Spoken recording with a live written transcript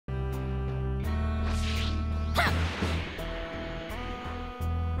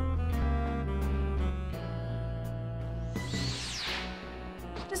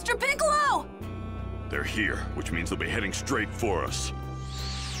They're here, which means they'll be heading straight for us.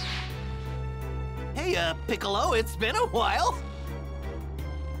 Hey, Piccolo, it's been a while.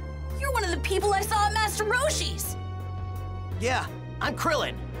 You're one of the people I saw at Master Roshi's. Yeah, I'm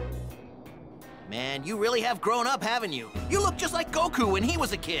Krillin. Man, you really have grown up, haven't you? You look just like Goku when he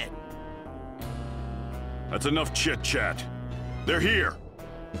was a kid. That's enough chit-chat. They're here.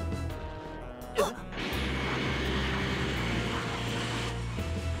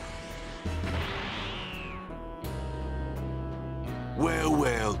 Well,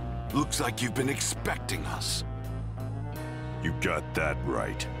 well, looks like you've been expecting us. You got that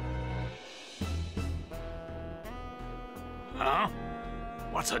right. Huh?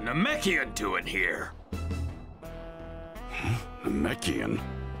 What's a Namekian doing here? Namekian?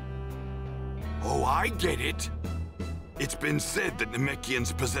 Oh, I get it. It's been said that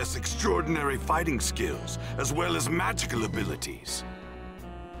Namekians possess extraordinary fighting skills, as well as magical abilities.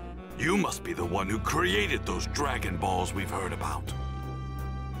 You must be the one who created those Dragon Balls we've heard about.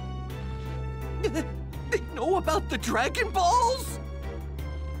 They know about the Dragon Balls?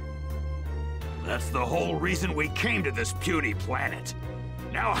 That's the whole reason we came to this puny planet.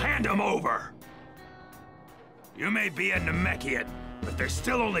 Now hand them over! You may be a Namekian, but there's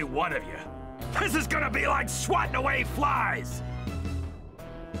still only one of you. This is gonna be like swatting away flies!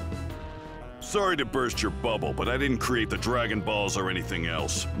 Sorry to burst your bubble, but I didn't create the Dragon Balls or anything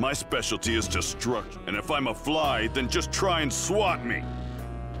else. My specialty is destruction, and if I'm a fly, then just try and swat me.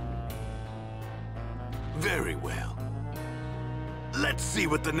 Very well. Let's see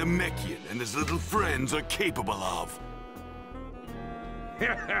what the Namekian and his little friends are capable of.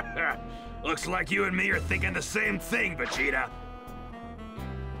 Looks like you and me are thinking the same thing, Vegeta.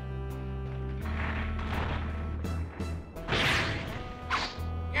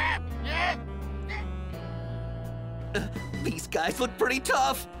 These guys look pretty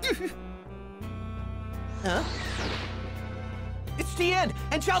tough. Huh? It's Tien,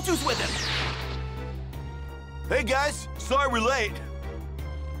 and Chaozu's with him. Hey guys, sorry we're late.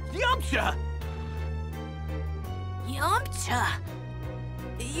 Yamcha! Yamcha?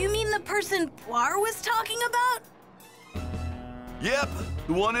 You mean the person Bar was talking about? Yep,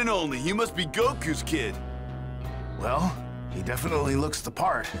 the one and only. He must be Goku's kid. Well, he definitely looks the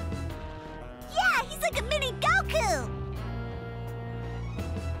part. Yeah, he's like a mini Goku!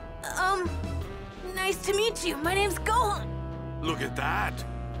 Nice to meet you. My name's Gohan. Look at that.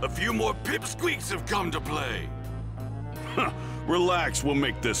 A few more pipsqueaks have come to play. Relax, we'll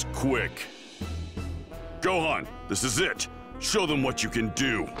make this quick. Gohan, this is it. Show them what you can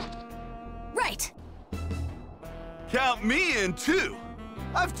do. Right. Count me in, too.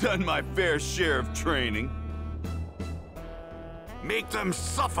 I've done my fair share of training. Make them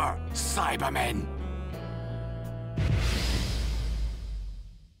suffer, Cybermen.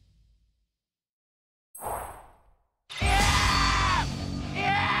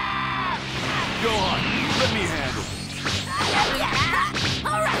 Gohan, let me handle this.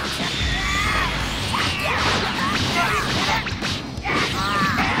 All right!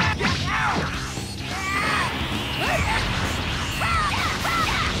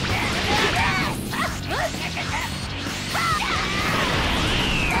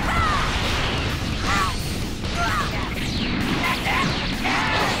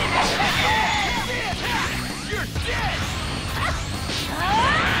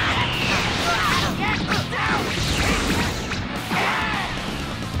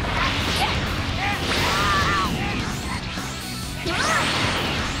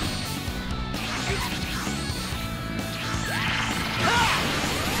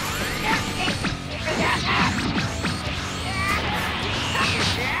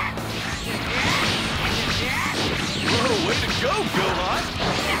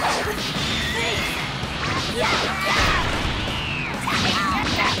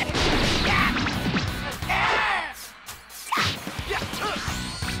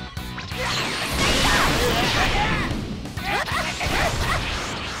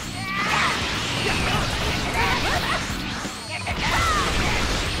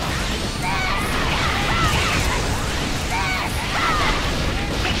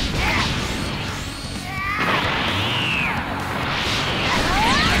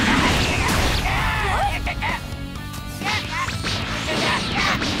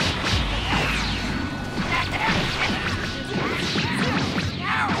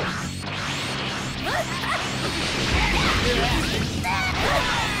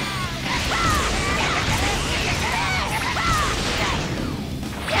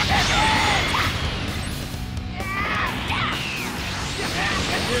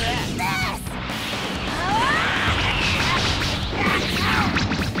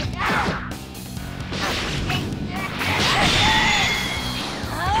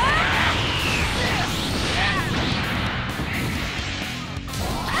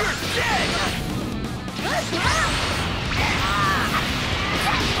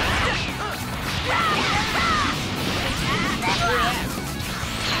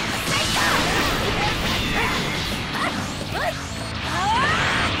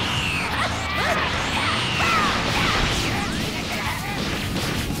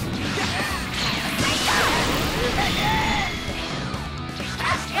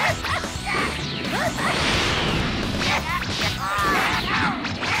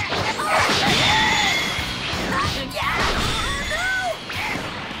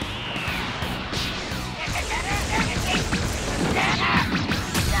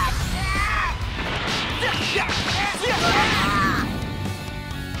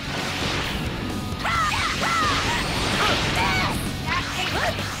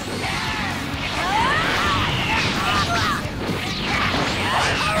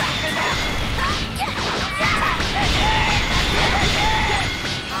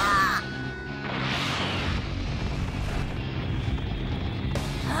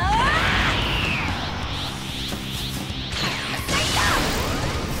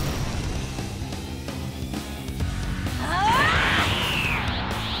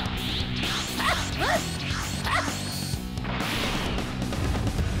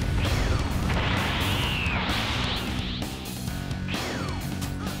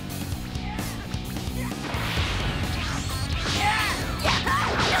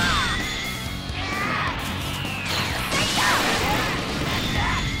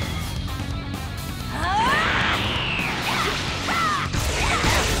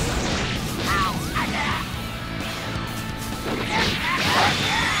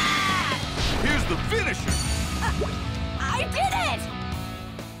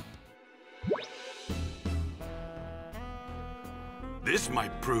 This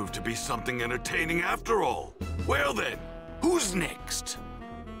might prove to be something entertaining after all. Well then, who's next?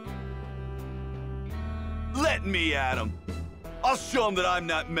 Let me at him. I'll show him that I'm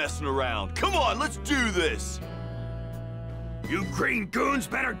not messing around. Come on, let's do this. You green goons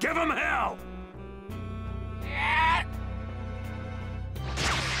better give him hell!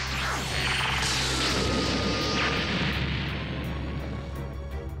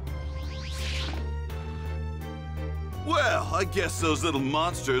 Well, I guess those little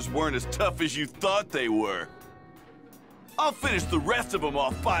monsters weren't as tough as you thought they were. I'll finish the rest of them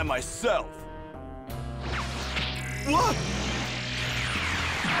off by myself. What?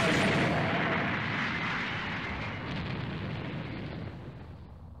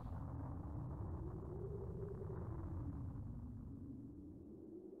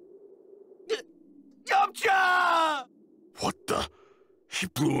 Yamcha! What the? He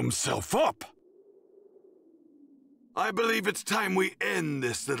blew himself up. I believe it's time we end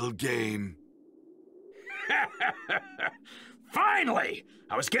this little game. Finally!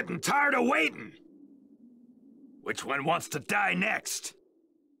 I was getting tired of waiting. Which one wants to die next?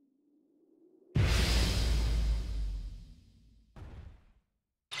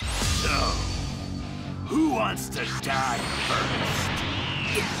 So, who wants to die first?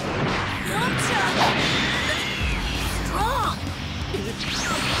 Yamcha! Strong! You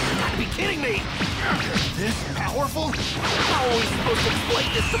gotta be kidding me! This powerful? How are we supposed to exploit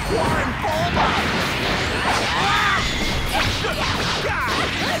this to Puar and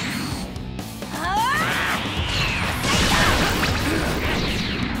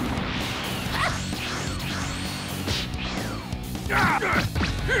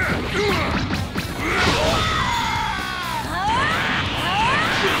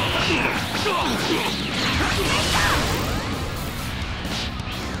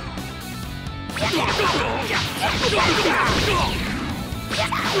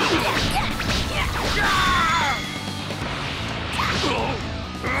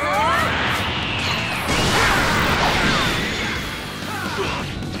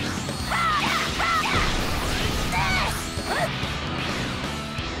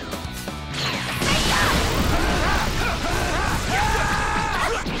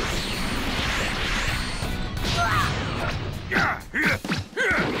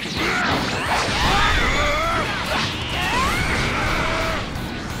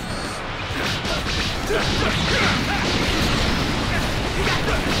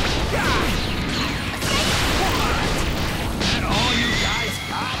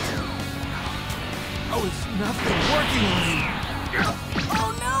Oh, it's nothing working on him. Oh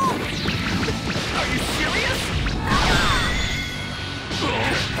no! Are you serious?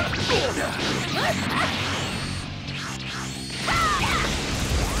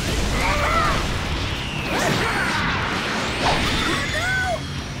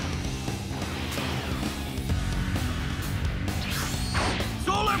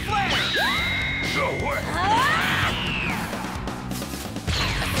 Solar flare! No way!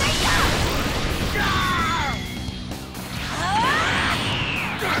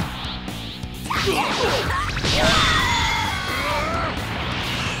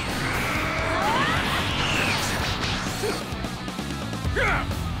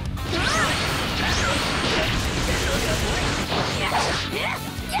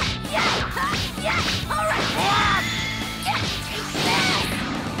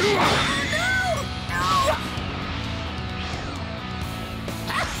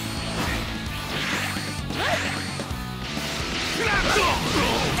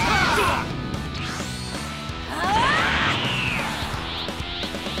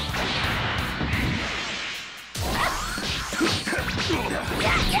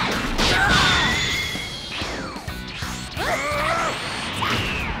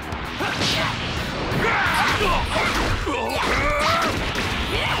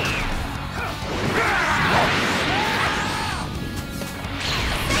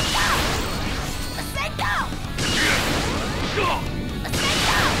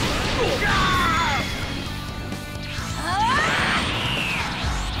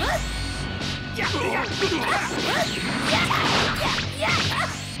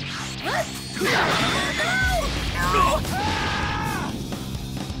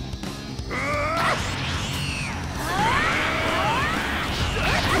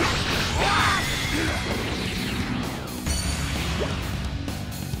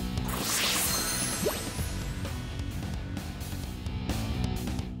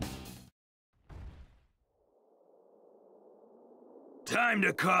 Time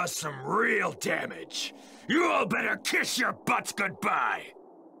to cause some real damage. You all better kiss your butts goodbye.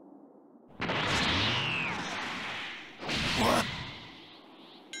 What?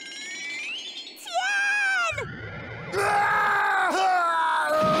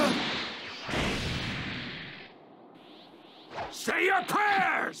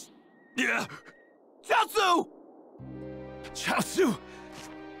 Yeah. Chaozu! Chaozu!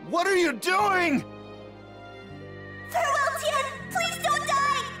 What are you doing? Farewell, Tien! Please don't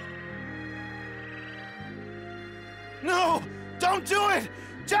die! No! Don't do it!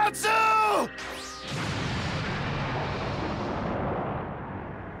 Chaozu!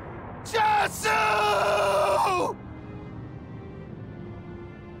 Chaozu!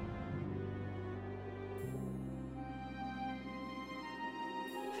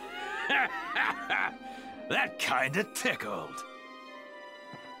 That kinda tickled.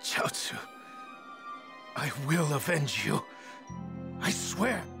 Chaozu, I will avenge you. I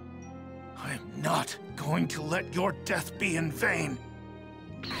swear. I am not going to let your death be in vain.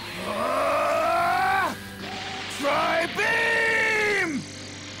 Tri-beam!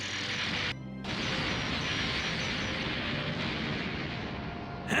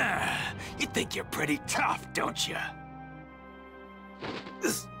 You think you're pretty tough, don't you?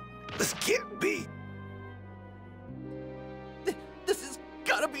 This can't be. This has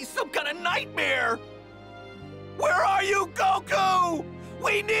gotta be some kind of nightmare! Where are you, Goku?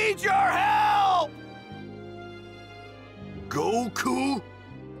 We need your help! Goku?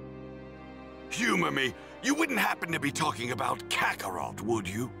 Humor me, you wouldn't happen to be talking about Kakarot, would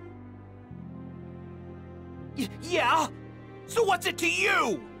you? Yeah? So what's it to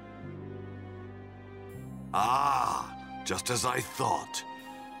you? Ah, just as I thought.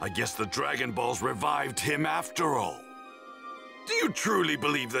 I guess the Dragon Balls revived him after all. Do you truly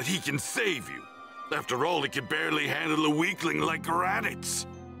believe that he can save you? After all, he can barely handle a weakling like Raditz.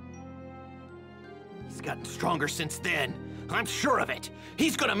 He's gotten stronger since then. I'm sure of it.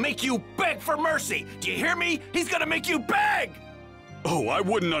 He's gonna make you beg for mercy. Do you hear me? He's gonna make you beg! Oh, I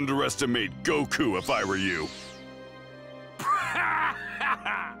wouldn't underestimate Goku if I were you.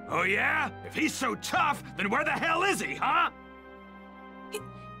 Oh yeah? If he's so tough, then where the hell is he, huh?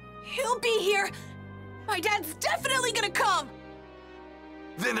 He'll be here. My dad's definitely gonna come.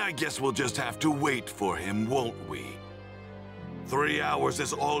 Then I guess we'll just have to wait for him, won't we? 3 hours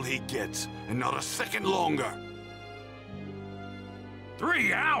is all he gets, and not a second longer.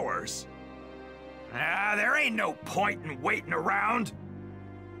 3 hours? There ain't no point in waiting around.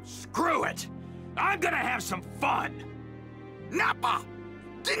 Screw it! I'm gonna have some fun! Nappa!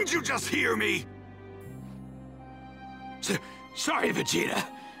 Didn't you just hear me? Sorry, Vegeta.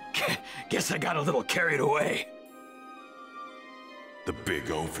 Guess I got a little carried away. The big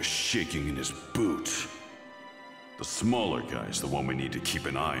oaf is shaking in his boots. The smaller guy's the one we need to keep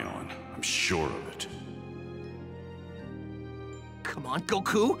an eye on. I'm sure of it. Come on,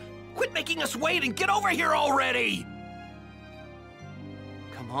 Goku! Quit making us wait and get over here already!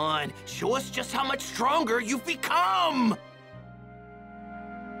 Come on, show us just how much stronger you've become!